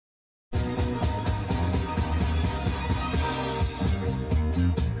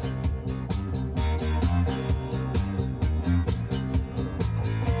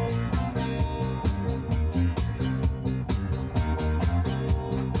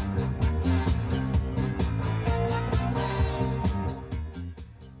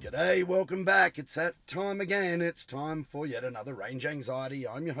Hey, welcome back. It's that time again. It's time for yet another Range Anxiety.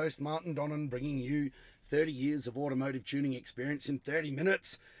 I'm your host, Martin Donnan, bringing you 30 years of automotive tuning experience in 30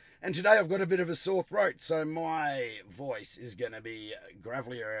 minutes. And today I've got a bit of a sore throat, so my voice is going to be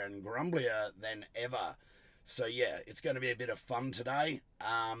gravelier and grumblier than ever. So yeah, it's going to be a bit of fun today.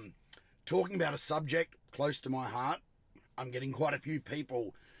 Talking about a subject close to my heart. I'm getting quite a few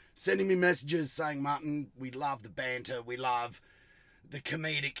people sending me messages saying, Martin, we love the banter, we love the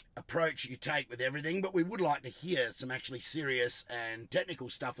comedic approach you take with everything, but we would like to hear some actually serious and technical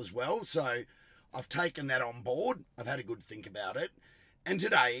stuff as well. So I've taken that on board. I've had a good think about it. And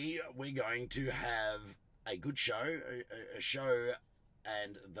today we're going to have a good show, a show,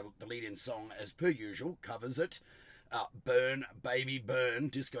 and the lead-in song, as per usual, covers it. Burn, Baby Burn,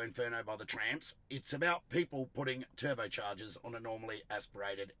 Disco Inferno by the Tramps. It's about people putting turbochargers on a normally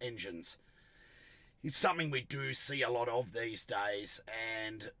aspirated engines. It's something we do see a lot of these days,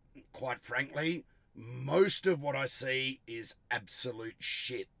 and quite frankly, most of what I see is absolute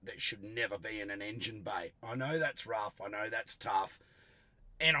shit that should never be in an engine bay. I know that's rough, I know that's tough,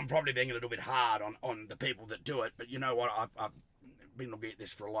 and I'm probably being a little bit hard on the people that do it, but you know what, I've been looking at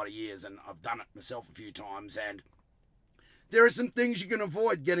this for a lot of years, and I've done it myself a few times, and there are some things you can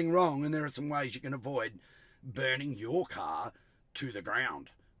avoid getting wrong, and there are some ways you can avoid burning your car to the ground.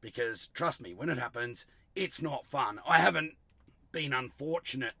 Because, trust me, when it happens, it's not fun. I haven't been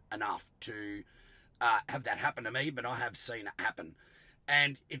unfortunate enough to have that happen to me, but I have seen it happen.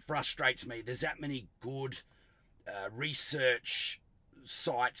 And it frustrates me. There's that many good research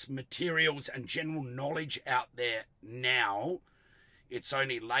sites, materials, and general knowledge out there now. It's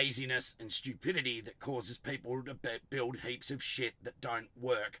only laziness and stupidity that causes people to build heaps of shit that don't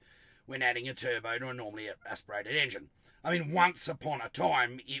work when adding a turbo to a normally aspirated engine. I mean, once upon a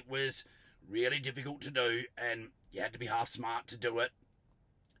time, it was really difficult to do, and you had to be half smart to do it,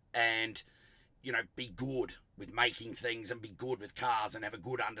 and, you know, be good with making things and be good with cars and have a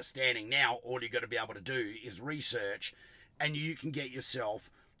good understanding. Now, all you got to be able to do is research, and you can get yourself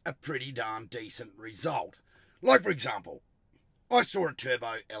a pretty darn decent result. Like, for example, I saw a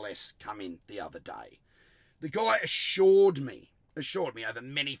Turbo LS come in the other day. The guy assured me over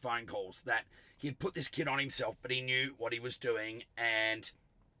many phone calls that he had put this kit on himself, but he knew what he was doing, and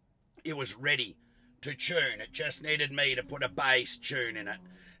it was ready to tune. It just needed me to put a bass tune in it,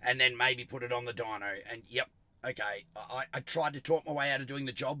 and then maybe put it on the dyno. And yep, okay, I tried to talk my way out of doing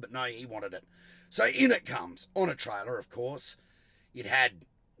the job, but no, he wanted it. So in it comes, on a trailer, of course. It had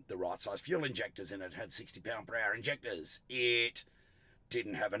the right size fuel injectors in it. It had 60 pound per hour injectors. It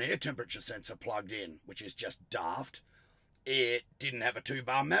didn't have an air temperature sensor plugged in, which is just daft. It didn't have a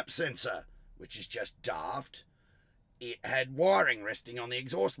 2-bar map sensor, which is just daft. It had wiring resting on the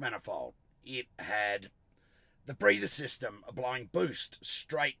exhaust manifold. It had the breather system blowing boost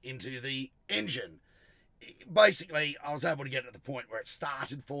straight into the engine. Basically, I was able to get to the point where it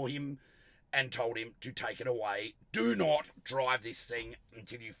started for him and told him to take it away. Do not drive this thing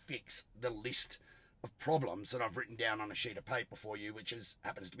until you fix the list of problems that I've written down on a sheet of paper for you, which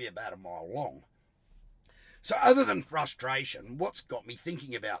happens to be about a mile long. So other than frustration, what's got me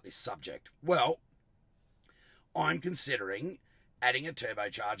thinking about this subject? Well, I'm considering adding a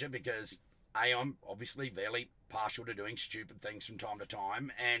turbocharger because A, I'm obviously fairly partial to doing stupid things from time to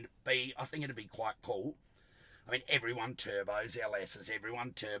time, and B, I think it'd be quite cool. I mean, everyone turbos LSs,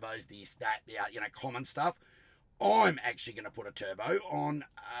 everyone turbos this, that, the common stuff. I'm actually going to put a turbo on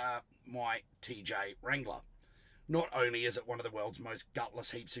my TJ Wrangler. Not only is it one of the world's most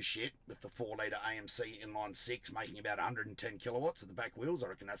gutless heaps of shit, with the 4-litre AMC inline 6 making about 110 kilowatts at the back wheels, I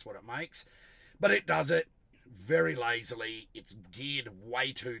reckon that's what it makes, but it does it very lazily. It's geared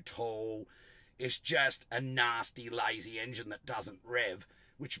way too tall. It's just a nasty, lazy engine that doesn't rev,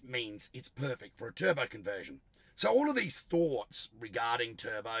 which means it's perfect for a turbo conversion. So all of these thoughts regarding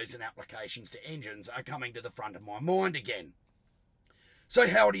turbos and applications to engines are coming to the front of my mind again. So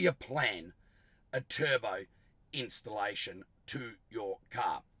how do you plan a turbo installation to your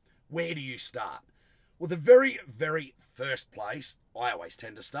car? Where do you start? Well, the very, very first place I always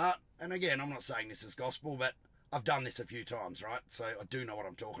tend to start, and again, I'm not saying this is gospel, but I've done this a few times, right? So I do know what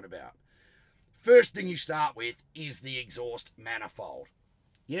I'm talking about. First thing you start with is the exhaust manifold.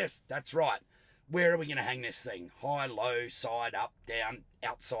 Yes, that's right. Where are we going to hang this thing? High, low, side, up, down,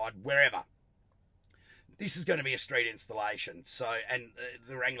 outside, wherever. This is going to be a street installation. So, and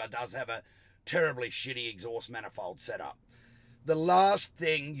the Wrangler does have a terribly shitty exhaust manifold setup. The last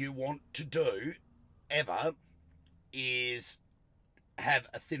thing you want to do ever is have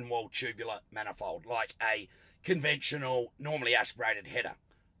a thin wall tubular manifold, like a conventional, normally aspirated header,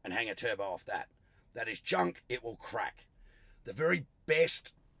 and hang a turbo off that. That is junk. It will crack. The very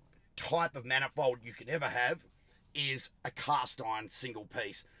best type of manifold you can ever have is a cast iron single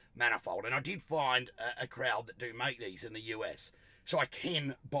piece manifold. And I did find a crowd that do make these in the US. So I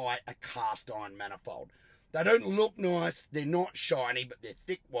can buy a cast iron manifold. They don't look nice, they're not shiny, but they're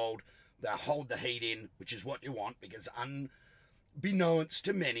thick-walled. They hold the heat in, which is what you want, because unbeknownst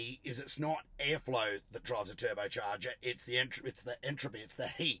to many is it's not airflow that drives a turbocharger, it's the entropy, it's the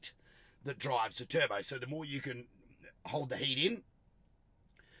heat that drives the turbo. So the more you can hold the heat in,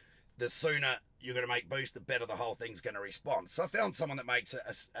 the sooner you're going to make boost, the better the whole thing's going to respond. So I found someone that makes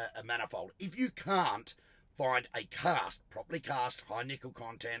a manifold. If you can't find a properly cast, high nickel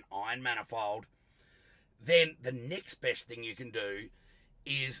content, iron manifold, then the next best thing you can do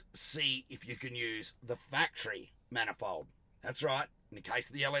is see if you can use the factory manifold. That's right. In the case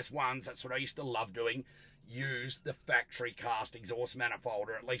of the LS1s, that's what I used to love doing. Use the factory cast exhaust manifold,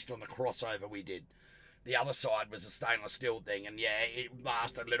 or at least on the crossover we did. The other side was a stainless steel thing, and yeah, it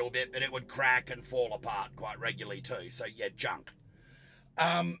lasted a little bit, but it would crack and fall apart quite regularly too. So yeah, junk.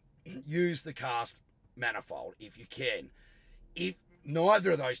 Use the cast manifold if you can. If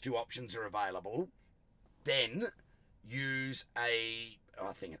neither of those two options are available, then use I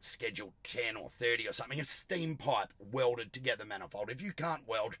think it's schedule 10 or 30 or something, a steam pipe welded together manifold. If you can't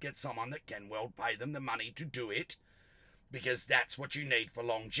weld, get someone that can weld, pay them the money to do it, because that's what you need for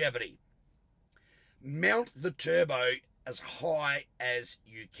longevity. Mount the turbo as high as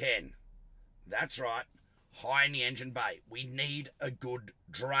you can. That's right, high in the engine bay. We need a good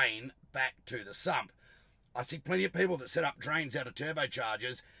drain back to the sump. I see plenty of people that set up drains out of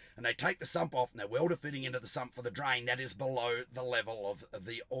turbochargers and they take the sump off and they weld a fitting into the sump for the drain that is below the level of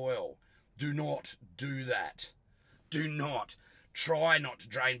the oil. Do not do that. Do not. Try not to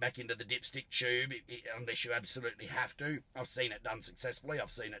drain back into the dipstick tube unless you absolutely have to. I've seen it done successfully.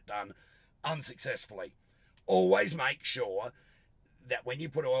 I've seen it done unsuccessfully. Always make sure that when you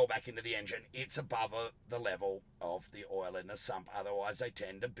put oil back into the engine, it's above the level of the oil in the sump. Otherwise, they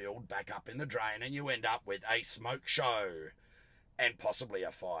tend to build back up in the drain and you end up with a smoke show and possibly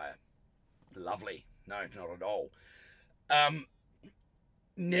a fire. Lovely. No, not at all.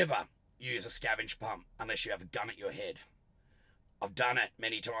 Never use a scavenge pump unless you have a gun at your head. I've done it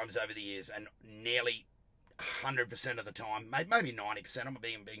many times over the years, and nearly 100% of the time, maybe 90%, I'm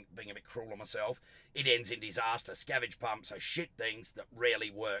being a bit cruel on myself, it ends in disaster. Scavenge pumps are shit things that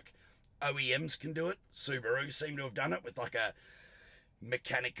rarely work. OEMs can do it. Subaru seem to have done it with like a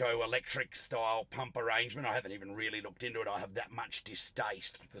mechanico-electric style pump arrangement. I haven't even really looked into it. I have that much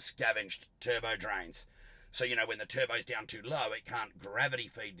distaste for scavenged turbo drains. So, you know, when the turbo's down too low, it can't gravity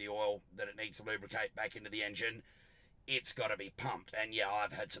feed the oil that it needs to lubricate back into the engine. It's got to be pumped. And yeah,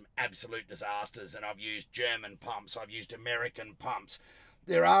 I've had some absolute disasters, and I've used German pumps, I've used American pumps.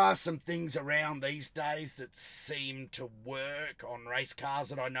 There are some things around these days that seem to work on race cars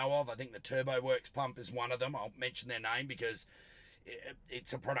that I know of. I think the TurboWorks pump is one of them. I'll mention their name because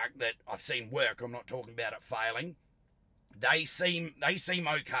it's a product that I've seen work. I'm not talking about it failing. They seem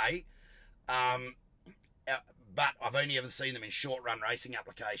okay, but I've only ever seen them in short run racing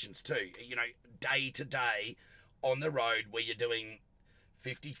applications too. You know, day to day on the road where you're doing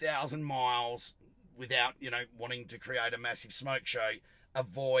 50,000 miles without, you know, wanting to create a massive smoke show.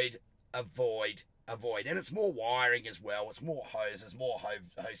 Avoid. And it's more wiring as well. It's more hoses, more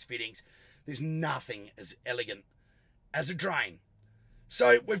hose fittings. There's nothing as elegant as a drain.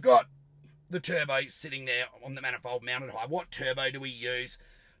 So we've got the turbo sitting there on the manifold mounted high. What turbo do we use?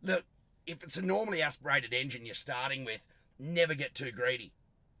 Look, if it's a normally aspirated engine you're starting with, never get too greedy.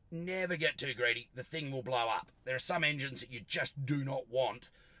 Never get too greedy. The thing will blow up. There are some engines that you just do not want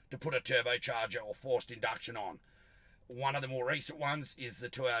to put a turbocharger or forced induction on. One of the more recent ones is the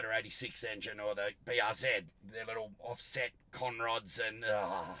Toyota 86 engine, or the BRZ, their little offset conrods, and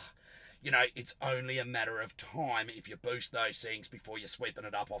you know, it's only a matter of time if you boost those things before you're sweeping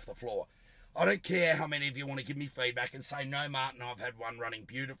it up off the floor. I don't care how many of you want to give me feedback and say, no, Martin, I've had one running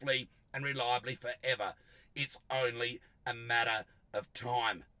beautifully and reliably forever. It's only a matter of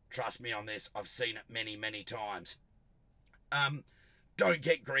time. Trust me on this. I've seen it many, many times. Don't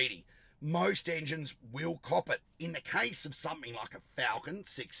get greedy. Most engines will cop it. In the case of something like a Falcon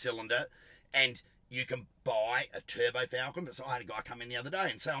 6-cylinder, and you can buy a turbo Falcon, but so I had a guy come in the other day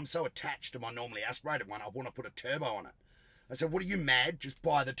and say, I'm so attached to my normally aspirated one, I want to put a turbo on it. I said, what are you, mad? Just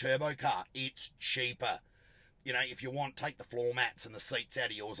buy the turbo car. It's cheaper. You know, if you want, take the floor mats and the seats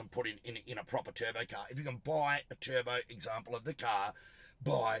out of yours and put in a proper turbo car. If you can buy a turbo example of the car,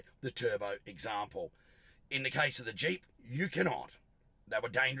 buy the turbo example. In the case of the Jeep, you cannot. They were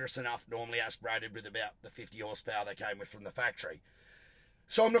dangerous enough, normally aspirated with about the 50 horsepower they came with from the factory.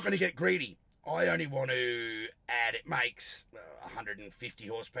 So I'm not going to get greedy. I only want to add, it makes 150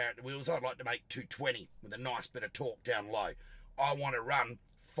 horsepower at the wheels. I'd like to make 220 with a nice bit of torque down low. I want to run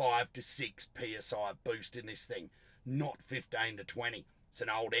 5 to 6 psi boost in this thing, not 15 to 20. It's an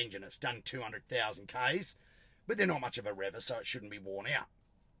old engine. It's done 200,000 Ks, but they're not much of a rever, so it shouldn't be worn out.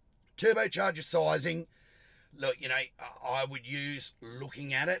 Turbocharger sizing, look, you know, I would use,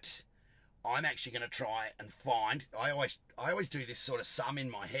 looking at it, I'm actually going to try and find, I always do this sort of sum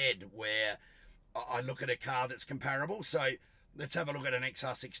in my head where I look at a car that's comparable. So let's have a look at an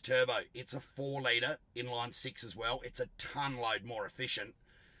XR6 Turbo. It's a 4 litre inline 6 as well. It's a ton load more efficient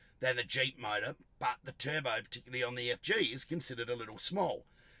than the Jeep motor, but the turbo, particularly on the FG, is considered a little small.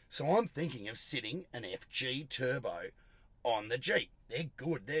 So I'm thinking of sitting an FG Turbo on the Jeep. They're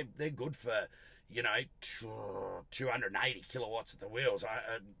good. They're good for, you know, 280 kilowatts at the wheels.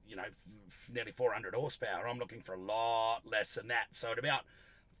 You know, nearly 400 horsepower. I'm looking for a lot less than that. So at about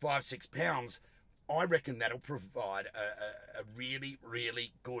 5-6 pounds, I reckon that'll provide a really,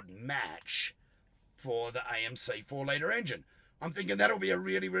 really good match for the AMC 4 litre engine. I'm thinking that'll be a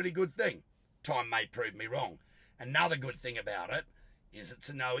really, really good thing. Time may prove me wrong. Another good thing about it is it's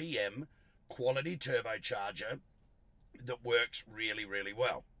an OEM quality turbocharger that works really, really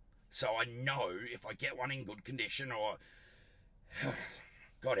well. So I know if I get one in good condition, or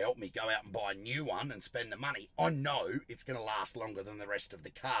God help me, go out and buy a new one and spend the money, I know it's going to last longer than the rest of the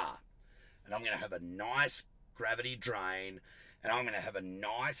car. And I'm going to have a nice gravity drain, and I'm going to have a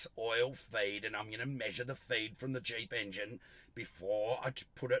nice oil feed, and I'm going to measure the feed from the Jeep engine before I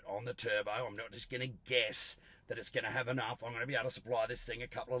put it on the turbo. I'm not just going to guess that it's going to have enough. I'm going to be able to supply this thing a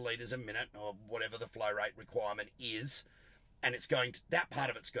couple of litres a minute, or whatever the flow rate requirement is, and it's going to, that part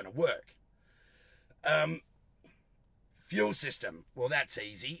of it's going to work. Fuel system, well, that's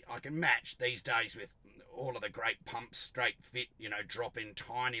easy. I can match these days with all of the great pumps, straight fit, you know, drop in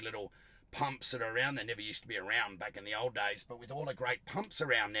tiny little pumps that are around. They never used to be around back in the old days, but with all the great pumps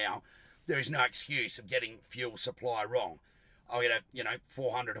around now, there is no excuse of getting fuel supply wrong. I'll get a, you know,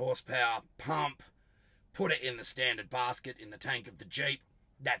 400 horsepower pump, put it in the standard basket in the tank of the Jeep.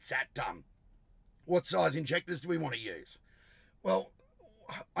 That's that done. What size injectors do we want to use? Well,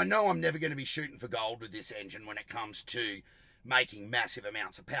 I know I'm never going to be shooting for gold with this engine when it comes to making massive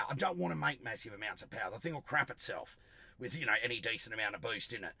amounts of power. I don't want to make massive amounts of power. The thing will crap itself with, you know, any decent amount of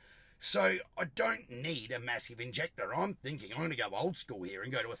boost in it. So I don't need a massive injector. I'm thinking I'm going to go old school here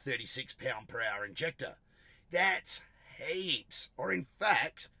and go to a 36 pound per hour injector. That's heaps. Or in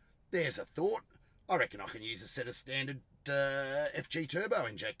fact, there's a thought. I reckon I can use a set of standard FG turbo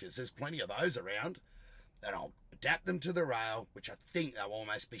injectors. There's plenty of those around. And I'll adapt them to the rail, which I think they'll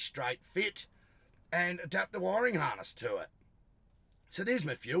almost be straight fit, and adapt the wiring harness to it. So there's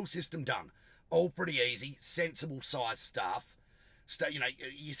my fuel system done. All pretty easy, sensible size stuff. So, you know,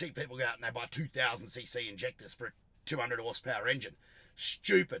 you see people go out and they buy 2,000cc injectors for a 200 horsepower engine.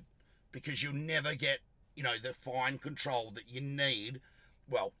 Stupid, because you'll never get, you know, the fine control that you need.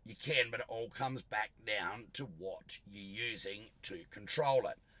 Well, you can, but it all comes back down to what you're using to control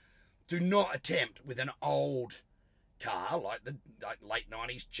it. Do not attempt with an old car like the late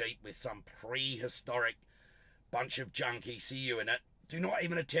 90s Jeep with some prehistoric bunch of junk ECU in it. Do not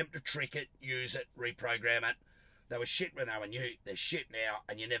even attempt to trick it, use it, reprogram it. They were shit when they were new. They're shit now,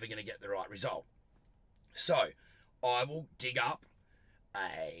 and you're never going to get the right result. So I will dig up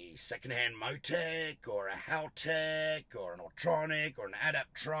a second-hand Motec or a Haltech or an Autronic or an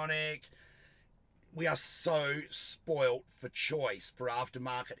Adaptronic. We are so spoilt for choice for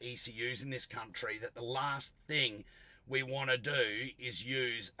aftermarket ECUs in this country that the last thing we want to do is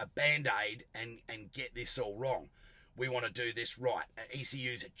use a Band-Aid and get this all wrong. We want to do this right.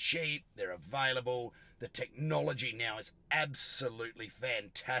 ECUs are cheap, they're available, the technology now is absolutely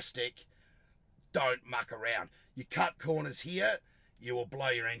fantastic. Don't muck around. You cut corners here, you will blow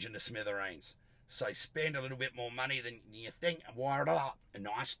your engine to smithereens. So spend a little bit more money than you think and wire it up. A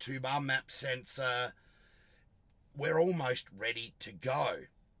nice 2-bar map sensor. We're almost ready to go.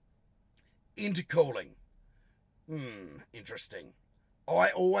 Intercooling. Interesting. I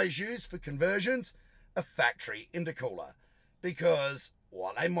always use for conversions a factory intercooler, because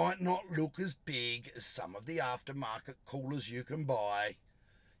while they might not look as big as some of the aftermarket coolers you can buy,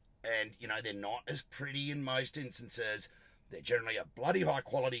 and you know they're not as pretty in most instances, they're generally a bloody high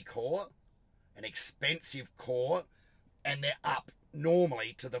quality core, an expensive core, and they're up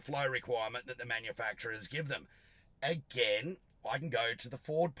normally to the flow requirement that the manufacturers give them. Again, I can go to the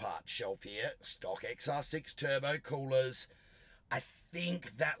Ford parts shelf here, stock XR6 turbo coolers. I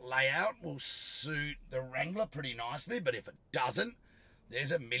think that layout will suit the Wrangler pretty nicely, but if it doesn't,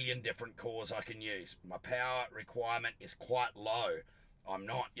 there's a million different cores I can use. My power requirement is quite low. I'm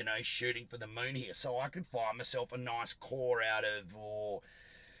not, shooting for the moon here. So I could find myself a nice core out of, or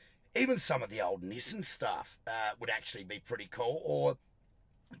even some of the old Nissan stuff would actually be pretty cool. Or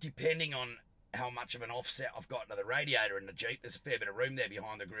depending on how much of an offset I've got to the radiator in the Jeep, there's a fair bit of room there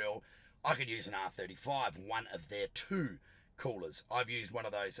behind the grille. I could use an R35, one of their two coolers. I've used one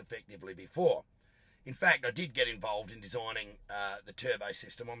of those effectively before. In fact, I did get involved in designing the turbo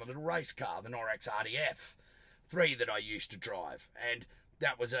system on the little race car, the Norax RDF 3 that I used to drive. And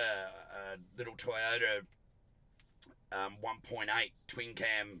that was a little Toyota 1.8 twin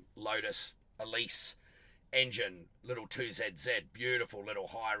cam Lotus Elise engine, little 2ZZ, beautiful little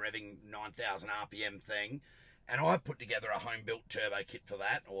high revving 9,000 RPM thing. And I put together a home built turbo kit for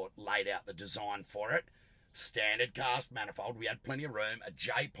that, or laid out the design for it. Standard cast manifold, we had plenty of room, a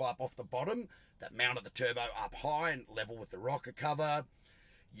J pipe off the bottom that mounted the turbo up high and level with the rocker cover.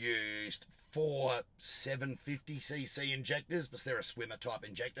 Used 4 750cc injectors, but they're a swimmer type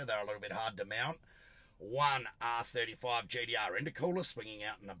injector, they're a little bit hard to mount. One R35 GDR intercooler swinging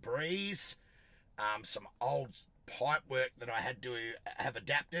out in a breeze. Some old pipe work that I had to have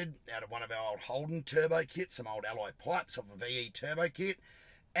adapted out of one of our old Holden turbo kits, some old alloy pipes off a VE turbo kit,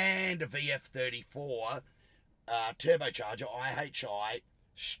 and a VF34 turbocharger IHI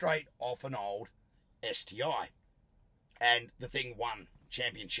straight off an old STI. And the thing won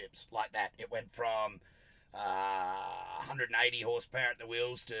championships like that. It went from 180 horsepower at the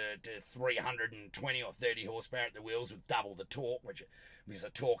wheels to 320 or 30 horsepower at the wheels with double the torque, which because the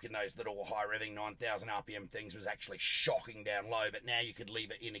torque in those little high revving 9,000 RPM things was actually shocking down low, but now you could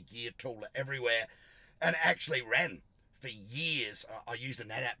leave it in a gear tooler everywhere, and it actually ran for years. I used an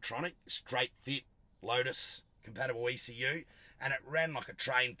Adaptronic straight fit Lotus compatible ECU, and it ran like a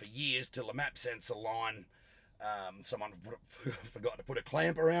train for years till the map sensor line, someone forgot to put a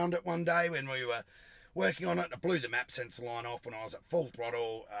clamp around it one day when we were working on it. I blew the map sensor line off when I was at full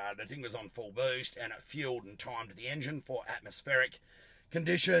throttle. The thing was on full boost, and it fueled and timed the engine for atmospheric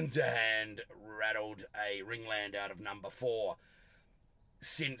conditions and rattled a ringland out of number 4.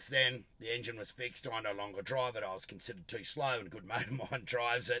 Since then, the engine was fixed. I no longer drive it. I was considered too slow, and a good mate of mine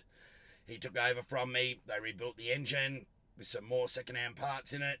drives it. He took over from me. They rebuilt the engine with some more second-hand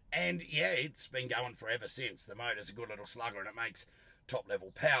parts in it, and yeah, it's been going forever since. The motor's a good little slugger, and it makes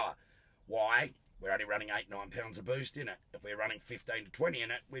top-level power. Why? We're only running 8-9 pounds of boost in it. If we're running 15 to 20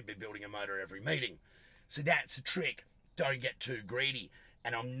 in it, we'd be building a motor every meeting. So that's a trick. Don't get too greedy.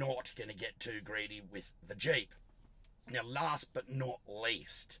 And I'm not going to get too greedy with the Jeep. Now, last but not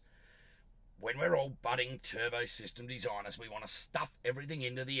least, when we're all budding turbo system designers, we want to stuff everything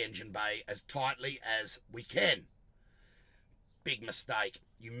into the engine bay as tightly as we can. Big mistake.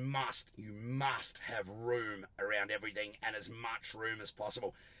 You must have room around everything, and as much room as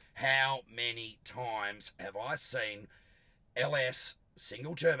possible. How many times have I seen LS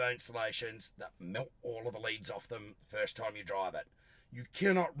single turbo installations that melt all of the leads off them the first time you drive it? You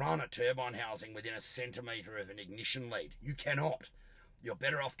cannot run a turbine housing within a centimetre of an ignition lead. You cannot. You're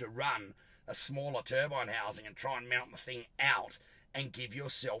better off to run a smaller turbine housing and try and mount the thing out and give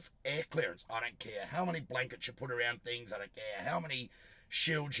yourself air clearance. I don't care how many blankets you put around things. I don't care how many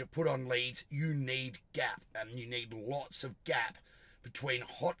shields you put on leads. You need gap, and you need lots of gap between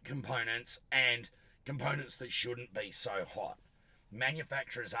hot components and components that shouldn't be so hot.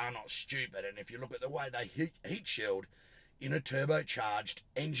 Manufacturers are not stupid, and if you look at the way they heat shield in a turbocharged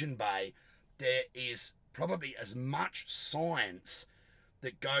engine bay, there is probably as much science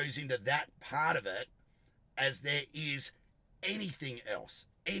that goes into that part of it as there is anything else,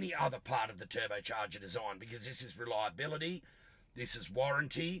 any other part of the turbocharger design, because this is reliability, this is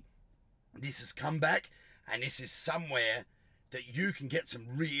warranty, this is comeback, and this is somewhere that you can get some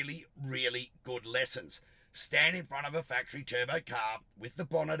really, really good lessons. Stand in front of a factory turbo car with the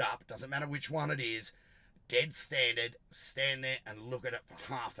bonnet up, doesn't matter which one it is, dead standard, stand there and look at it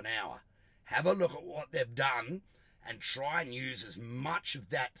for half an hour. Have a look at what they've done and try and use as much of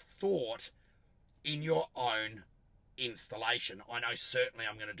that thought in your own installation. I know certainly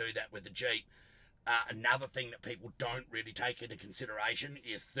I'm going to do that with the Jeep. Another thing that people don't really take into consideration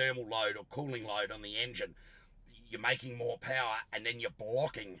is thermal load or cooling load on the engine. You're making more power, and then you're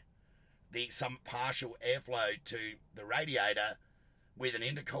blocking some partial airflow to the radiator with an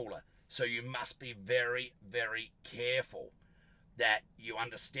intercooler. So you must be very, very careful that you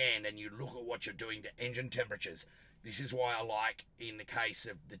understand and you look at what you're doing to engine temperatures. This is why I like, in the case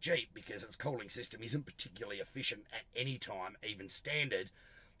of the Jeep, because its cooling system isn't particularly efficient at any time, even standard,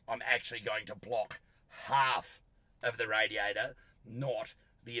 I'm actually going to block half of the radiator, not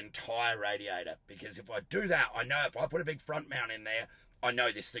the entire radiator. Because if I do that, I know if I put a big front mount in there, I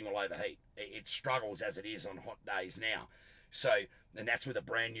know this thing will overheat. It struggles as it is on hot days now. So, and that's with a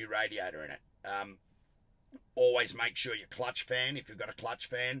brand new radiator in it. Always make sure your clutch fan, if you've got a clutch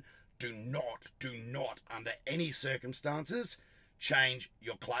fan, do not, under any circumstances, change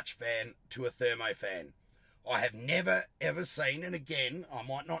your clutch fan to a thermofan. I have never, ever seen, and again, I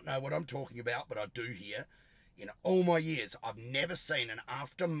might not know what I'm talking about, but I do here, in all my years, I've never seen an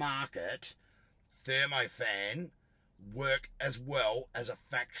aftermarket thermofan work as well as a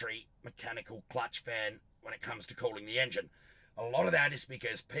factory mechanical clutch fan when it comes to cooling the engine. A lot of that is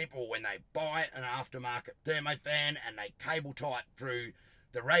because people, when they buy an aftermarket thermofan and they cable tie it through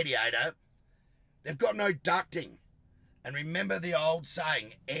the radiator, they've got no ducting. And remember the old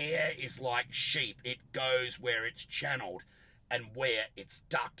saying, air is like sheep. It goes where it's channeled and where it's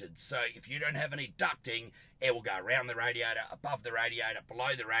ducted. So if you don't have any ducting, air will go around the radiator, above the radiator, below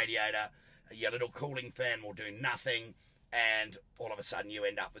the radiator. Your little cooling fan will do nothing, and all of a sudden you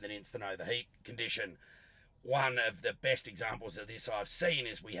end up with an instant overheat condition. One of the best examples of this I've seen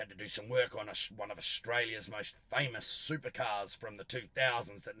is we had to do some work on one of Australia's most famous supercars from the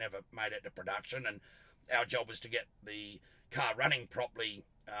 2000s that never made it to production, and our job was to get the car running properly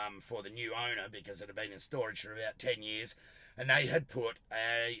for the new owner, because it had been in storage for about 10 years, and they had put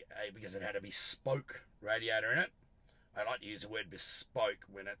because it had a bespoke radiator in it. I like to use the word bespoke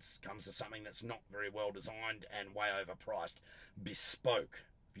when it comes to something that's not very well designed and way overpriced. Bespoke,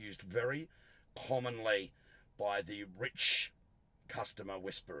 used very commonly by the rich customer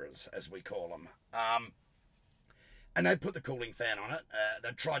whisperers, as we call them. And they put the cooling fan on it.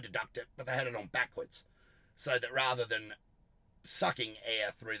 They tried to duct it, but they had it on backwards, so that rather than sucking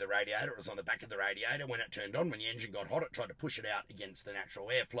air through the radiator, it was on the back of the radiator. When it turned on, when the engine got hot, it tried to push it out against the natural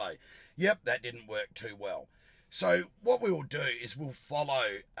airflow. Yep, that didn't work too well. So what we will do is we'll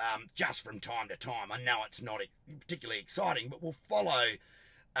follow, just from time to time, I know it's not particularly exciting, but we'll follow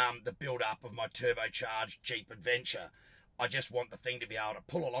the build-up of my turbocharged Jeep Adventure. I just want the thing to be able to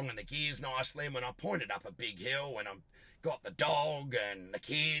pull along in the gears nicely, and when I point it up a big hill, when I've got the dog and the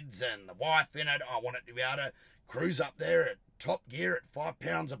kids and the wife in it, I want it to be able to cruise up there at top gear at 5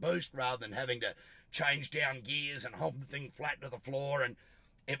 pounds a boost, rather than having to change down gears and hold the thing flat to the floor, and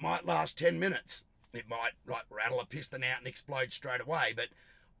it might last 10 minutes. It might rattle a piston out and explode straight away, but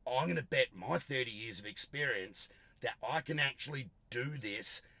I'm going to bet my 30 years of experience that I can actually do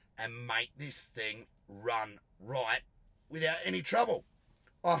this and make this thing run right without any trouble.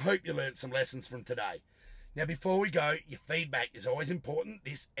 I hope you learned some lessons from today. Now, before we go, your feedback is always important.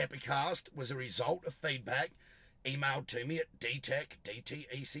 This Epicast was a result of feedback emailed to me at dtech,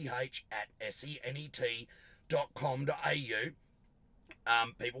 DTECH, @senet.com.au.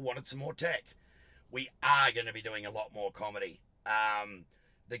 People wanted some more tech. We are going to be doing a lot more comedy.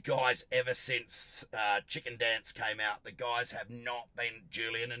 The guys, ever since Chicken Dance came out, the guys have not been,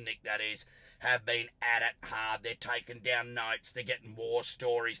 Julian and Nick that is, have been at it hard. They're taking down notes. They're getting war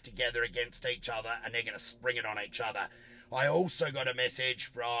stories together against each other, and they're going to spring it on each other. I also got a message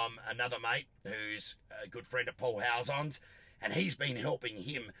from another mate who's a good friend of Paul Howson's, and he's been helping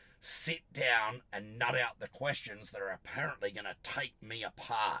him sit down and nut out the questions that are apparently going to take me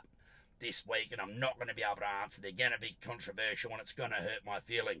apart this week, and I'm not going to be able to answer. They're going to be controversial, and it's going to hurt my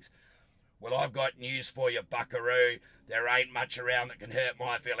feelings. Well, I've got news for you, buckaroo. There ain't much around that can hurt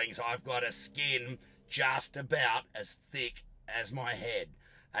my feelings. I've got a skin just about as thick as my head,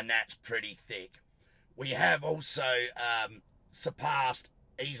 and that's pretty thick. We have also surpassed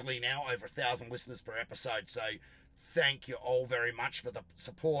easily now over 1,000 listeners per episode, so thank you all very much for the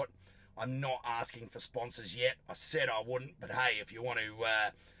support. I'm not asking for sponsors yet. I said I wouldn't, but hey, if you want to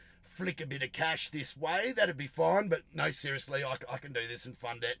flick a bit of cash this way, that'd be fine. But no, seriously, I can do this and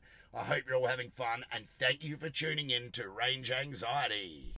fund it. I hope you're all having fun, and thank you for tuning in to Range Anxiety.